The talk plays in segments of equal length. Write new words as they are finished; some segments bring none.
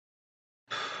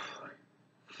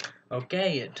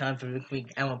Okay, time for this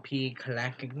week's MLP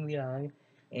Galactic Young,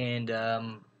 and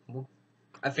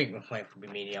I think the plan will be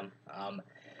medium.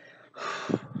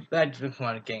 That's the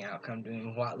fun getting outcome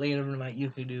doing a lot later than I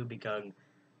usually do because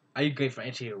I usually for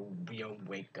actually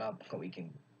wake up so we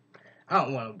can. I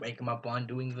don't want to wake him up on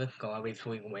doing this, so I wait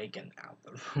till we can wake and out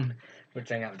the room,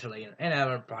 which I have to later. And I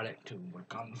have a product to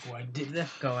work on before I did this,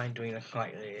 so I'm doing this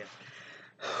slightly.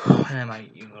 And I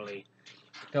might usually,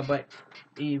 so but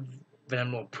even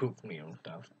more proof me and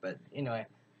stuff. But anyway.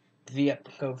 The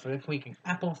episode for this week is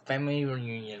Apple Family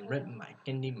Reunion, written by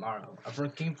Cindy Morrow. A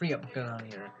freaking free episode on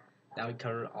here that we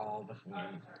cover all the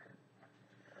news.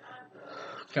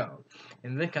 So,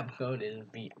 in this episode is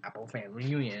the Apple Family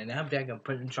Reunion, and Applejack got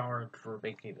put in charge for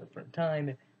basically the first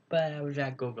time, but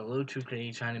Applejack goes a little too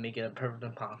crazy trying to make it as perfect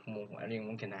as possible where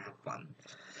everyone can have fun.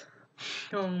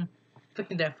 So, this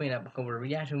is definitely an episode where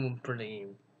reaction was pretty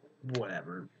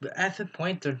whatever. But at this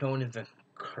point, they're known as a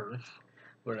curse.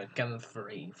 Where the chemist for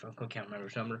a I can't remember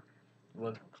his number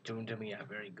was doing to me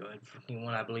very good. Freaking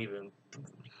one, I believe in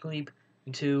sleep.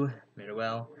 And two, very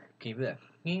well. Keep it.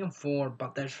 King of four,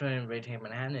 but that's from Red Ham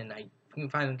Manhattan, and I can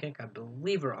find them kick. I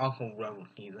believe her Uncle wrote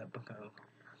either because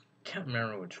can't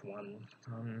remember which one.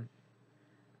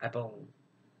 Apple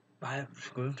five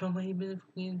screw from maybe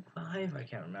five. I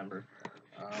can't remember.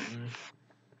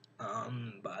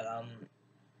 But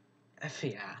I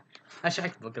see. Yeah, I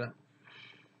should look it up.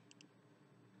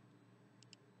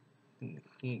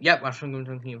 Yep, I should go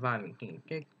to 5.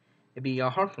 It'd be a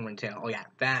Harpoon tail. Oh yeah,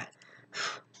 that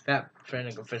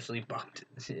training officially bucked.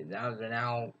 That was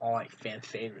now all like fan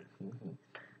favorite.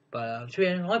 But so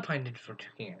yeah, I played it for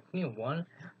 2 one.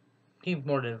 Team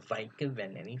more than Viking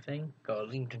than anything. Go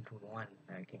linked into one.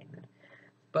 I can't.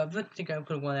 But let's think I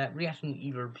could won that reaction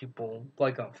either people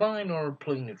like it fine or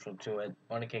pretty neutral to it.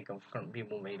 On a cake of current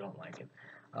people they don't like it.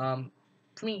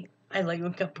 For me, I like the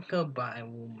Caprica, but I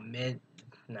will admit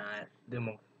not the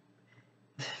most.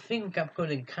 I think with Caprica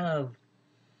they kind of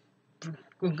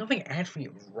there's nothing actually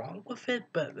wrong with it,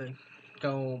 but at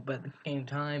the same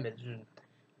time, it's just,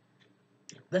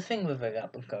 the thing with a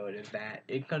episode is that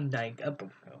it comes like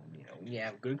episode. You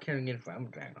have good carrying in from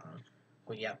Dragon,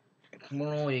 but yeah,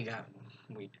 moral you got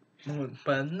weak,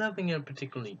 but nothing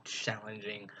particularly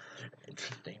challenging,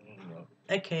 interesting.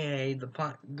 AKA the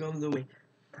plot goes away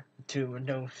to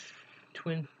no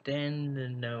twin end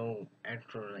and no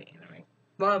actually anime.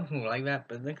 A lot of people like that,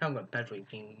 but they kind of especially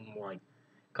seem more like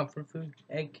comfort food,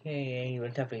 aka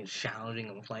it's definitely challenging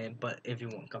and playing, but if you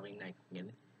want something nice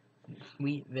and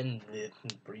sweet, then this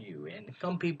is for you. And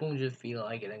some people just feel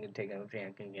like it and can take a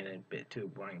chance and get a bit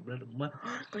too boring. But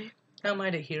I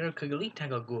might adhere because at least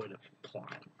have a good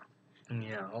plot.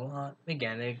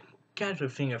 Again, it catches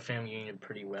with seeing a family union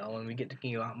pretty well, and we get to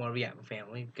see a lot more of the Apple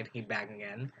family. We get to see back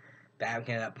again. Back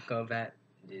in episode that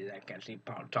can see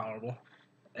tolerable.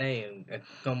 Hey, a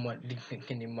somewhat decent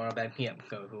Kenny more about the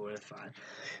episode who would have thought.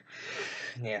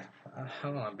 Yeah, how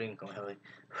long I've been going Hilly?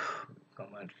 So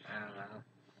much, I don't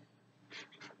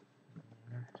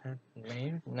know.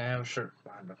 Maybe no shirt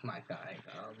fine with my guy.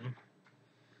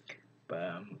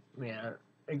 Yeah.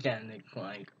 Again, it's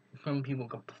like some people.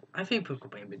 I think people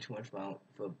complain a bit too much about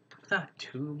the. It's not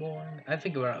too boring. I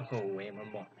think about it way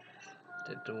more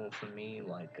to do for me.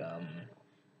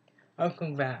 I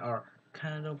think that are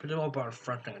kind of, but they're all about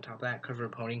fronting on top of that because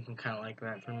reporting can kind of like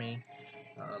that for me.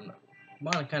 Um,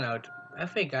 well, kind of, I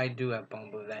think I do have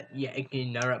fun with that. Yeah, it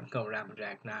can never cover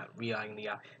Applejack not realizing the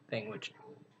thing, which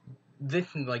this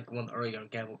is like one earlier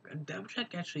example.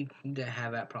 Applejack actually seemed to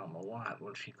have that problem a lot,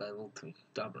 where she's a little too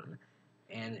stubborn.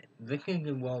 And this is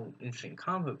a interesting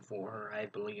comment for her, I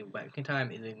believe, but at the same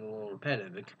time, it is a little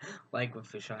repetitive. Like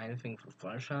with the shine thing for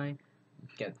Fluttershy,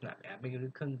 it's not that big of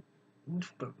a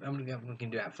but Applejack can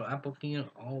do that. So Apple can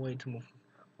all the way to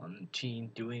on she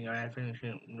doing her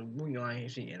adventure,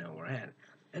 realize she over her head.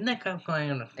 And that kind of I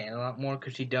understand a lot more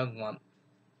because she does want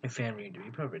a family to be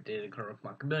perfect. They did her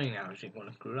responsibility now. She's going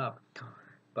to screw it up.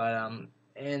 But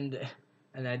and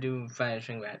and I do find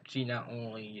interesting that she not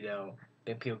only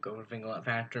make people go to think a lot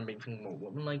faster and make things more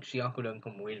woman like, she also doesn't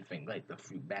come away to think like the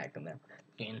fruit back and that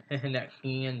and that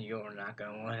scene you're not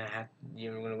gonna want to have,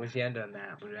 you're gonna wish you had done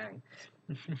that, but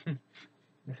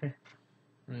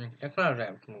that's what I was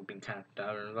at, being kind of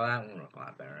stubborn, but that one look a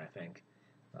lot better, I think.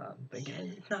 But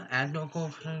again, it's not as local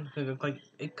because it's like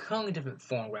it's only a different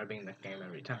form grabbing the game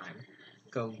every time.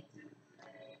 Go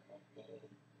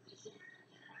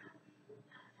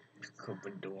open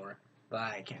the door, but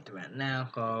I can't do that now.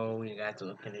 So you got to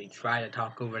look and try to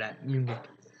talk over that music.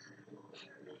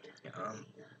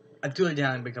 It's really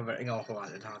down because there's an awful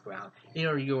lot to talk about.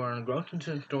 Either you are engrossed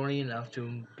into the story enough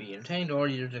to be entertained, or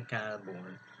you're just kind of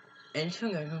bored. And it's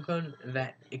something like good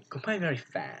that it could play very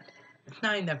fast. It's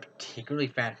not in that particularly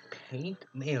fast pace,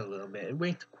 maybe a little bit. It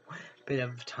wastes quite a bit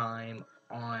of time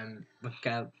on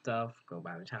looking out stuff. Go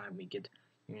by the time we get,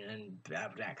 and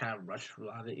have that kind of rush through a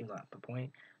lot of it, even at the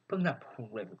point. But not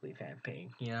horrifically fast pace,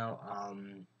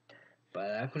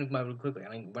 But I couldn't come really quickly. I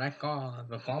mean, when I saw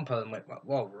the song part, I'm like,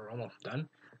 whoa, we're almost done.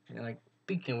 And like,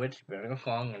 speaking of which, very good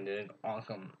song and an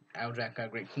awesome. Aljack got a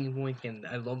great singing voice, and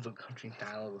I love the country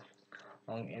style of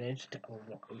song, and it's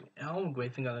all a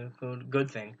great thing, a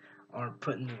good thing, are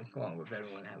putting the song with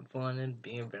everyone having fun and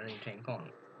being a very entertaining song.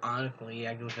 Honestly,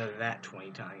 I could listen to that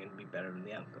 20 times and be better than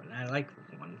the other one. I like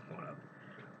this one sort of.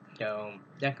 So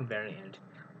that could very end.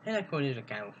 And that code is a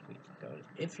kind of sweet code.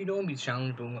 If you don't be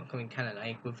challenged with coming kind of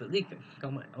nice with at least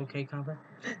somewhat okay combat,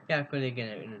 yeah, could again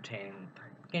entertain.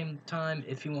 Game time,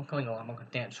 if you want something a lot more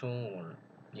substantial or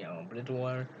a little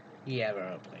more, yeah, we're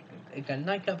like it's a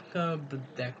nice up code, but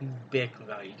that could be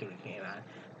value to the game on.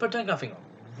 But there's nothing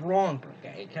wrong with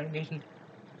that. Interrogation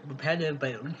repetitive,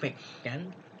 but at least makes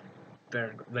sense.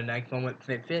 The nice moment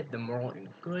fit, the moral is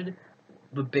good.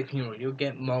 The big hero, you'll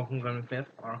get Malcolm Gunn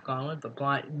Fifth, Arcana, the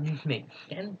plot just makes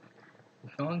sense. The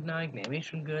song's nice, the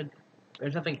animation good.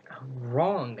 There's nothing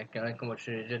wrong that can like what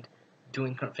should just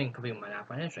doing certain things people might not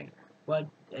find interesting. But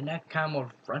and that's kind of more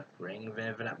frustrating than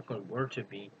if an episode were to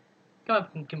be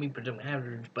can be pretty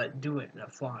average, but do it in a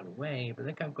flawed way. But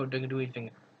that kind of doesn't do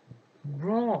anything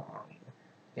wrong.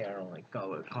 They're like,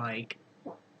 it's like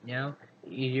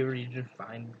either you just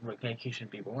find vacation should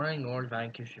be boring or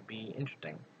vacation should be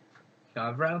interesting. Now,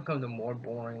 I've rather come the more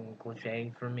boring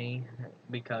cliche for me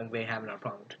because they have no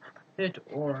problem with it,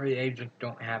 or they just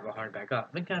don't have a hard back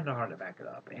up. They kind of hard to back it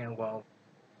up, and well,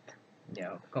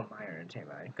 come minor and say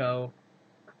about it. Go,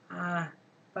 if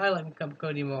I like a cup of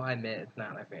Cody, well, I admit it's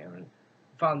not my favorite.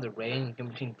 Found the range in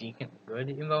between decent and good,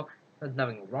 even though there's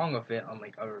nothing wrong with it,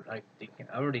 unlike other decent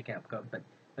cup,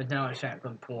 but now I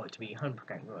can't pull it to be 100%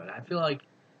 good. I feel like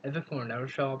if it's for another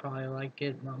show, I'll probably like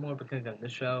it a lot more because of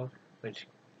this show, which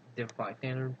difficult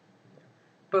standard.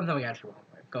 But no, actually wrong.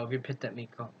 Go if you're pissed at me,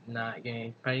 not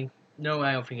getting pretty. No,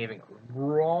 I don't think anything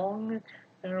wrong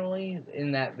generally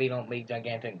in that they don't make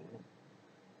gigantic.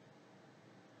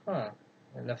 Huh?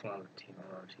 Nothing on the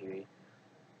TV.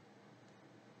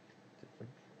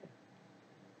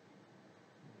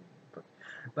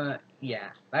 But yeah,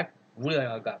 that's really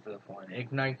all I got for the phone.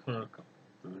 Ignite clinical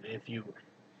food. If you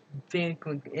think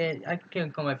it, I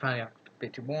can't call my find a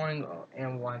bit too boring,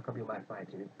 and one couple might find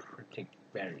it to be pretty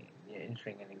very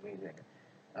interesting and engaging.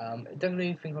 It doesn't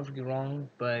really think perfectly wrong,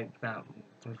 but it's not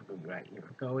perfectly right either.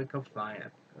 Go, it go fine.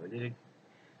 Did it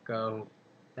go?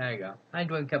 There you go. I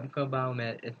enjoyed Captain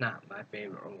Biomet. It's not my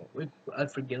favorite. It's a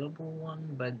forgettable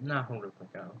one, but not horrible.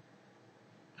 Go.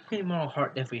 Pretty more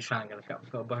heart definitely trying to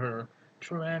go, but her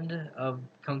trend of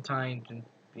sometimes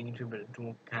being too bit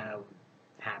to kind of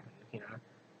happen.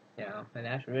 And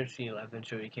after she left, and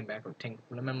so he came back with Tank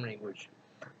for the Memory, which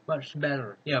much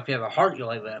better. If you have a heart, you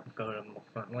like that, go to more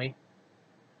certainly.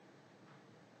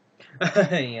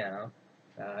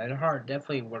 And heart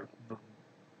definitely worked.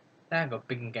 That's a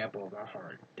big example of a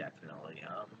heart, definitely.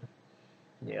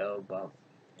 But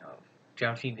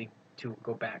Chelsea to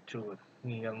go back to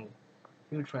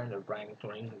huge trend of writing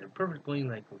stories and perfectly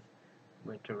like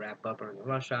with to wrap up her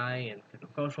rush eye and the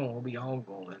social will be all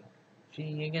golden.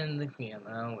 She again the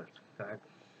piano, which sucks.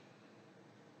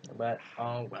 But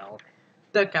oh well.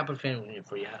 That cup of family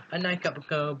for you. A nice cup of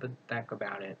coke, but that's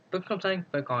about it. But sometimes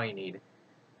that's all you need.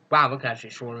 Wow, look actually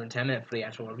shorter than 10 minutes for the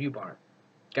actual review part.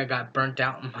 I got burnt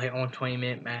out in my own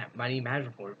 20-minute Mighty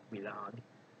Magical vlog.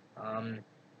 Um,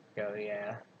 so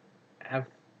yeah.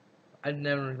 I've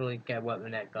never really get what the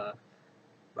next,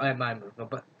 my move,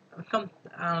 but come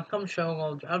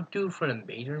show I'll do for the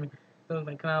major things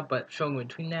that come out, but showing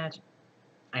between that,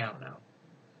 I don't know.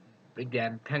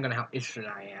 Again, depending on how interested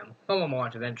I am. Someone will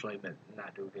watch eventually, but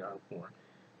not do the other for.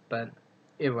 But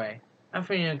anyway, I'm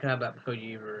feeling kind of about because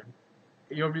your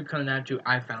review coming out to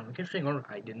I found it interesting or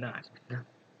I did not.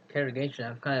 Interrogation,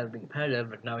 I've kind of been competitive,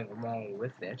 but nothing wrong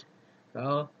with it.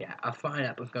 So yeah, a fine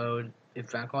episode.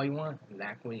 If that's all you want,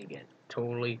 that's what you get.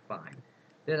 Totally fine.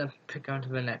 Then I pick on to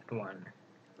the next one.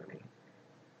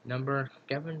 Number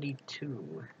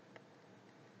 72.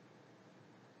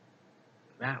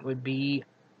 That would be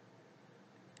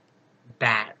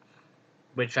Bat,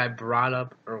 which I brought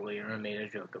up earlier and made a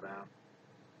joke about.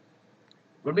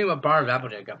 Would be what Bar of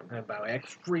Applejack got about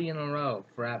X3 in a row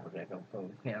for Applejack.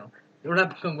 It would have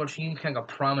become what she kind of a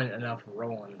prominent enough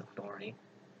role in the story.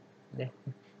 Yeah.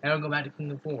 And I'll go back to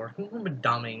Kingdom 4. Kingdom was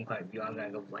dominating quite a few. I'm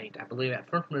gonna go late. I believe at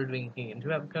first we were doing Kingdom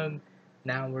 2 episodes.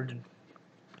 Now we're just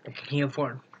Kingdom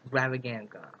 4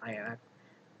 extravaganza.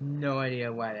 No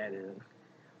idea why that is.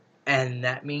 And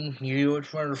that means you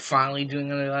are finally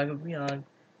doing another Life of Beyond.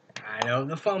 I know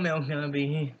the thumbnail's gonna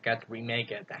be got to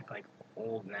remake it. That's like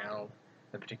old now.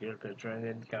 The particular picture I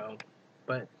didn't go.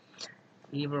 But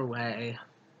either way,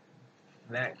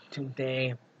 that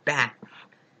today back.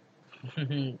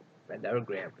 I never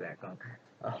grabbed that one.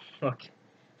 Oh, okay.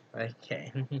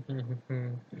 Okay.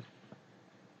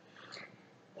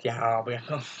 Yeah, I'll be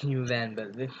on you then,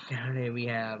 but this Saturday we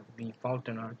have the Fault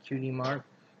in Our Cutie Mark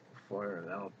for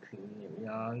MLP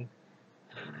Young.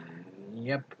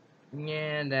 Yep.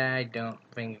 And I don't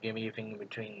think it'll be anything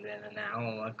between then and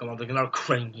now. Like, I'm looking at a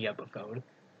crazy episode.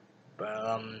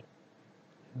 But,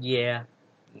 yeah.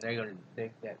 They're gonna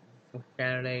take that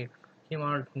Saturday. Team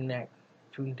Mark next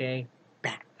Tuesday.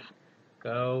 Back.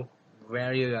 Go.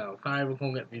 There you go. Sorry, we're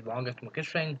gonna get the longest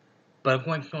thing. But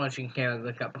once so much you can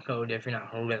look up a code if you're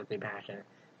not really passionate.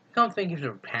 I don't think if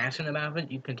you're passionate about it,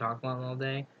 you can talk about it all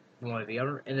day, one or the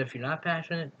other. And if you're not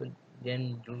passionate,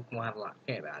 then you won't have a lot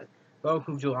to say about it.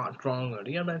 Goku's a lot stronger.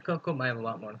 The other Coco might have a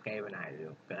lot more to say than I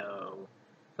do. So,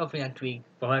 hopefully next week,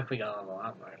 well, hopefully I'll have a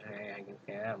lot more to say, I can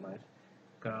say that much.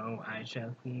 So, I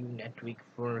shall see you next week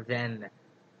for then.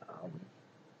 Um,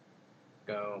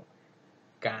 go.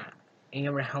 Got any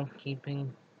other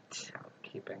housekeeping?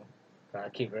 Housekeeping. Gotta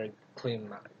keep very clean,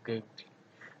 good.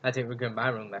 I think we're good in my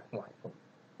room. That's why.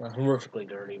 Well, horrifically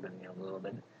dirty, but a little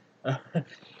bit.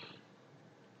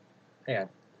 Yeah.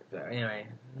 So anyway,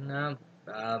 no.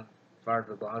 As far as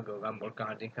the blog goes, I'm working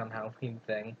on the income housekeeping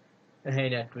thing. Hey,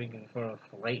 next week for a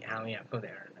late Halloween, I put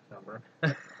there in this number.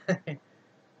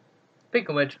 Speaking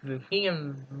of which, the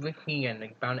weekend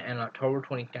is bound to end October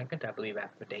 22nd. I believe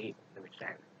that's the date.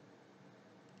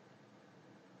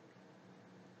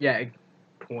 Yeah, it's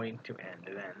going to end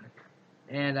then.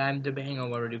 And I'm debating on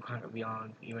whether to do kind of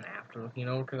beyond even after,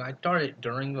 because I started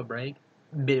during the break,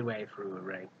 midway through the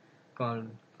break.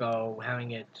 So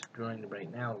having it during the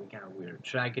break now would be kind of weird.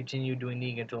 Should I continue doing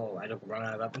the until I don't run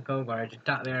out of episodes, or I just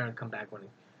stop there and come back when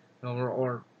it's over,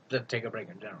 or just take a break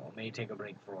in general? Maybe take a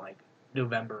break for like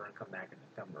November and come back in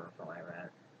December or something like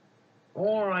that.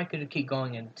 Or I could keep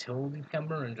going until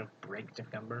December and just break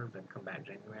December, then come back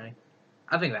January.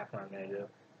 I think that's what I'm gonna do.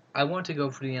 I want to go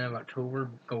for the end of October,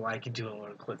 so I can do a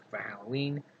little clip for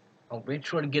Halloween. I'll make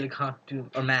sure to get a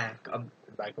costume, or mask,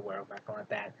 I could wear a mask like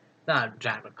that. Not a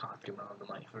giant costume, I don't have the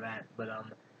money for that, but,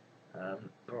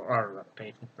 or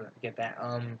pay for that, get that,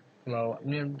 well,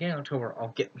 in October, I'll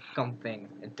get something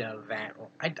instead of that.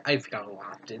 I've got a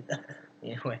lot to,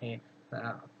 anyway,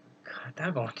 God,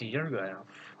 that was a year ago now,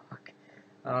 fuck.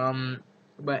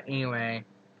 But anyway,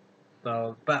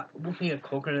 so, but we'll get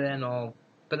closer then,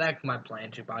 but that's my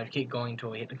plan to, but I keep going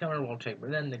till we hit the camera roll tape,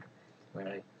 but then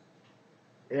right,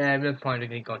 yeah, at this point, we're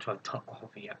going to go to a ton of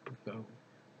the episode,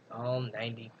 all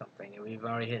 90 something, and we've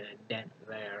already hit a dent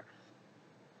there.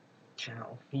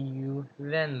 Shall see you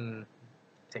then.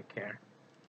 Take care.